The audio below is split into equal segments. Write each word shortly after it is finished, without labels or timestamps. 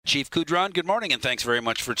Chief Kudron, good morning, and thanks very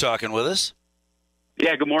much for talking with us.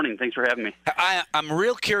 Yeah, good morning. Thanks for having me. I'm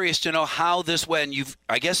real curious to know how this went.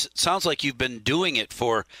 I guess it sounds like you've been doing it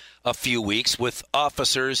for a few weeks with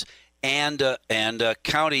officers and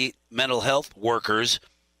county mental health workers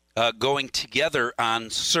going together on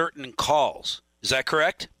certain calls. Is that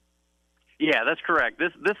correct? Yeah, that's correct.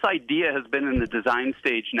 This idea has been in the design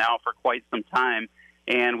stage now for quite some time,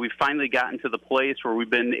 and we've finally gotten to the place where we've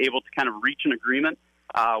been able to kind of reach an agreement.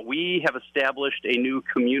 We have established a new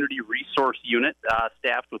community resource unit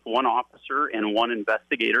staffed with one officer and one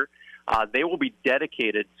investigator. They will be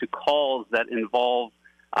dedicated to calls that involve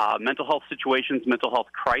mental health situations, mental health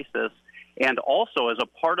crisis, and also as a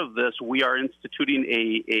part of this, we are instituting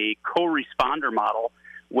a co-responder model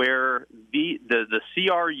where the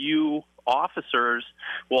CRU officers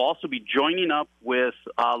will also be joining up with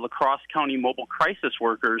La Crosse County mobile crisis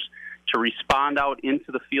workers to respond out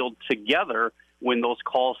into the field together when those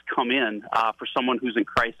calls come in for someone who's in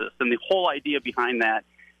crisis. And the whole idea behind that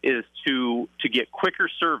is to get quicker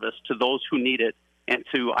service to those who need it and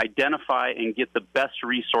to identify and get the best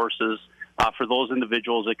resources for those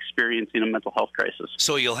individuals experiencing a mental health crisis.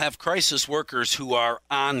 So you'll have crisis workers who are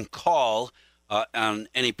on call on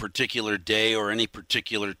any particular day or any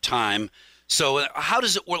particular time. So how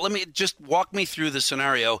does it work? Let me just walk me through the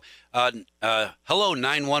scenario. Hello,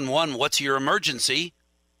 911, what's your emergency?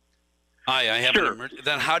 I have Sure. an emergency.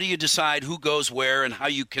 Then how do you decide who goes where and how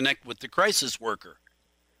you connect with the crisis worker?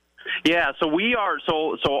 Yeah, so we are.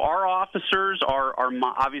 So our officers are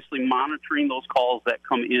obviously monitoring those calls that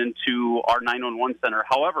come into our 911 center.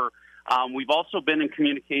 However, we've also been in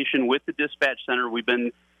communication with the dispatch center. We've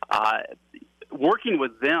been working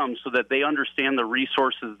with them so that they understand the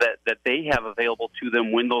resources that they have available to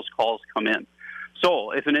them when those calls come in.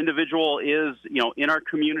 So if an individual is, in our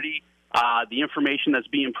community, the information that's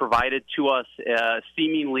being provided to us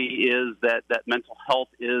seemingly is that mental health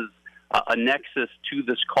is a nexus to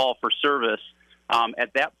this call for service.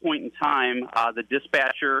 At that point in time, the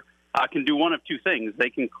dispatcher can do one of two things. They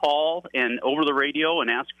can call and over the radio and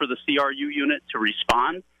ask for the CRU unit to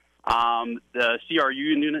respond. The CRU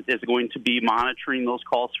unit is going to be monitoring those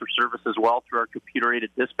calls for service as well through our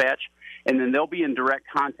computer-aided dispatch, and then they'll be in direct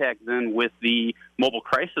contact then with the mobile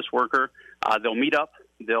crisis worker. They'll meet up.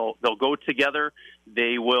 They'll go together.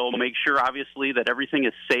 They will make sure, obviously, that everything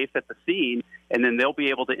is safe at the scene, and then they'll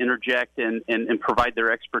be able to interject and provide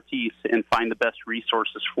their expertise and find the best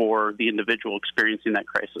resources for the individual experiencing that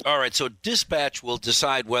crisis. All right, so dispatch will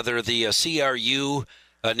decide whether the CRU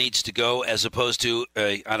needs to go as opposed to,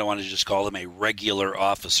 I don't want to just call him a regular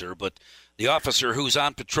officer, but the officer who's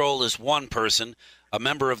on patrol is one person. A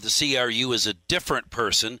member of the CRU is a different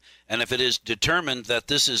person, and if it is determined that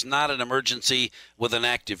this is not an emergency with an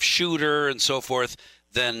active shooter and so forth,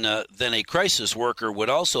 then a crisis worker would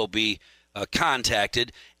also be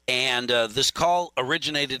contacted. And this call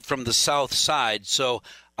originated from the south side, so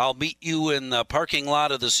I'll meet you in the parking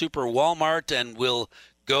lot of the Super Walmart, and we'll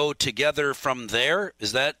go together from there.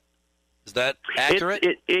 Is that accurate?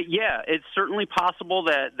 Yeah, it's certainly possible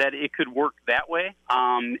that it could work that way,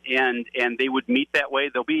 and they would meet that way.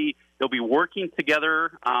 They'll be working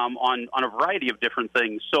together on a variety of different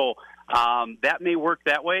things. So that may work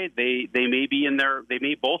that way. They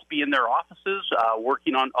may both be in their offices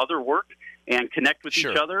working on other work and connect with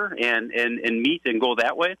Sure. each other and meet and go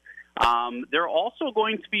that way. They're also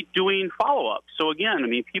going to be doing follow-up. So again,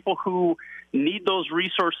 people who need those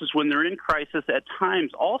resources when they're in crisis at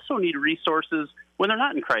times also need resources when they're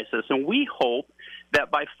not in crisis. And we hope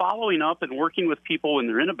that by following up and working with people when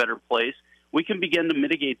they're in a better place, we can begin to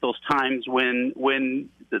mitigate those times when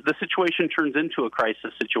the situation turns into a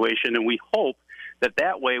crisis situation. And we hope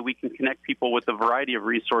that way we can connect people with a variety of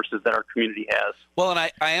resources that our community has. Well,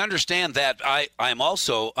 and I understand that. I'm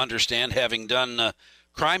also understand, having done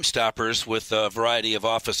Crime Stoppers with a variety of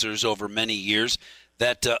officers over many years,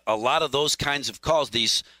 that a lot of those kinds of calls,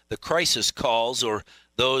 the crisis calls or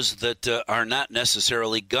those that are not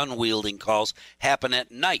necessarily gun-wielding calls, happen at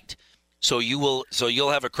night. So you'll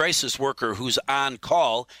have a crisis worker who's on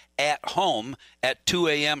call at home at 2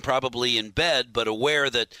 a.m., probably in bed, but aware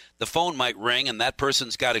that the phone might ring and that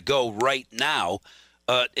person's got to go right now.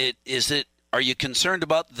 Are you concerned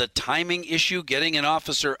about the timing issue, getting an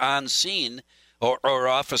officer on scene? Or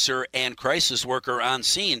officer and crisis worker on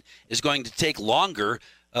scene is going to take longer,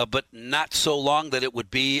 but not so long that it would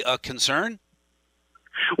be a concern?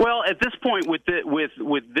 Well, at this point, with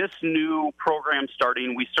this new program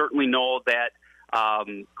starting, we certainly know that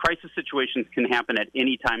crisis situations can happen at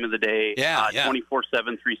any time of the day,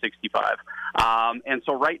 24/7, 365. And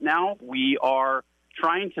so right now, we are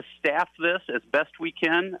trying to staff this as best we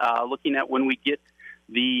can, looking at when we get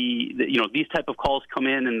the these type of calls come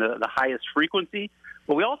in the highest frequency.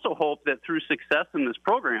 But we also hope that through success in this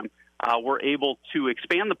program, we're able to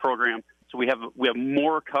expand the program so we have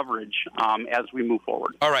more coverage as we move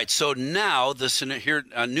forward. All right. So now here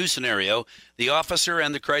a new scenario: the officer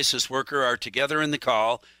and the crisis worker are together in the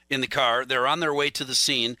car. They're on their way to the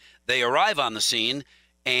scene. They arrive on the scene,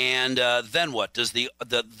 and then what? Does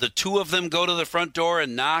the two of them go to the front door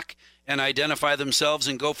and knock and identify themselves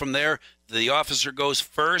and go from there? The officer goes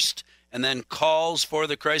first and then calls for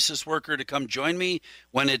the crisis worker to come join me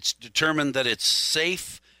when it's determined that it's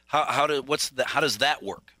safe. How does that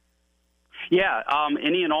work? Yeah,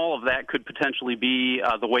 any and all of that could potentially be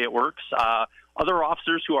the way it works. Other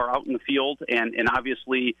officers who are out in the field and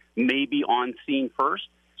obviously may be on scene first,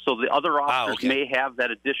 so the other officers may have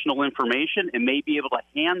that additional information and may be able to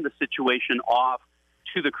hand the situation off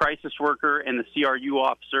to the crisis worker and the CRU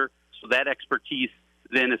officer, so that expertise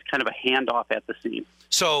then is kind of a handoff at the scene.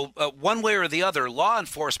 So one way or the other, law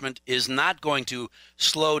enforcement is not going to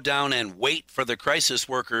slow down and wait for the crisis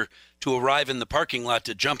worker to arrive in the parking lot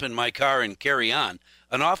to jump in my car and carry on.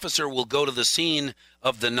 An officer will go to the scene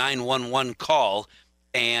of the 911 call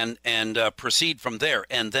and proceed from there.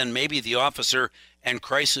 And then maybe the officer and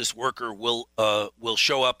crisis worker will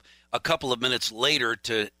show up a couple of minutes later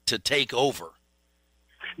to take over.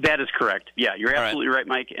 That is correct. Yeah, you're absolutely right,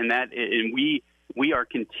 Mike. And we are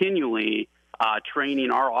continually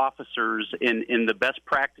training our officers in the best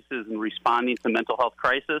practices in responding to mental health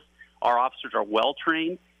crisis. Our officers are well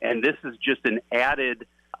trained, and this is just an added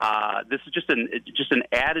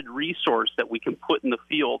added resource that we can put in the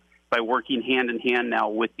field by working hand in hand now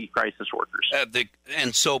with the crisis workers.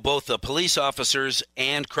 And so both the police officers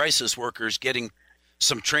and crisis workers getting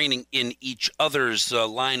some training in each other's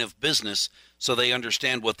line of business, so they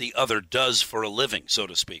understand what the other does for a living, so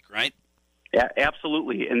to speak, right? Yeah,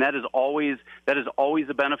 absolutely, and that is always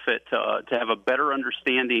a benefit to have a better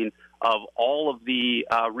understanding of all of the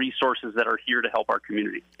resources that are here to help our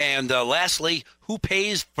community. And lastly, who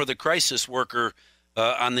pays for the crisis worker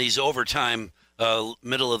on these overtime,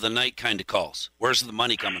 middle of the night kind of calls? Where's the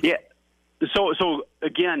money coming from? Yeah, so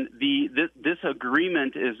again, this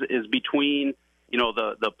agreement is between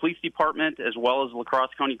the police department as well as La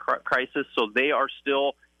Crosse County Crisis, so they are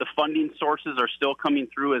still. The funding sources are still coming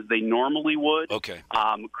through as they normally would. Okay.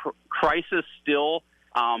 Crisis still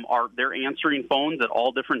they're answering phones at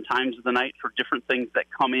all different times of the night for different things that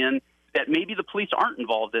come in that maybe the police aren't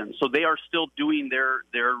involved in. So they are still doing their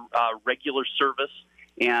regular service.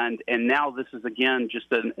 And now this is, again, just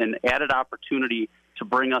an added opportunity to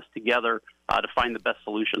bring us together to find the best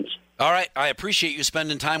solutions. All right. I appreciate you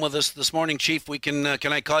spending time with us this morning, Chief. Can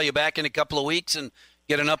I call you back in a couple of weeks and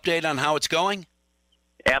get an update on how it's going?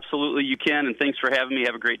 Absolutely, you can, and thanks for having me.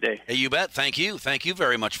 Have a great day. Hey, you bet. Thank you. Thank you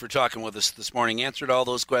very much for talking with us this morning. Answered all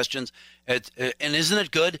those questions. And isn't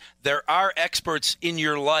it good? There are experts in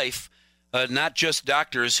your life, not just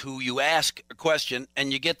doctors, who you ask a question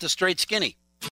and you get the straight skinny.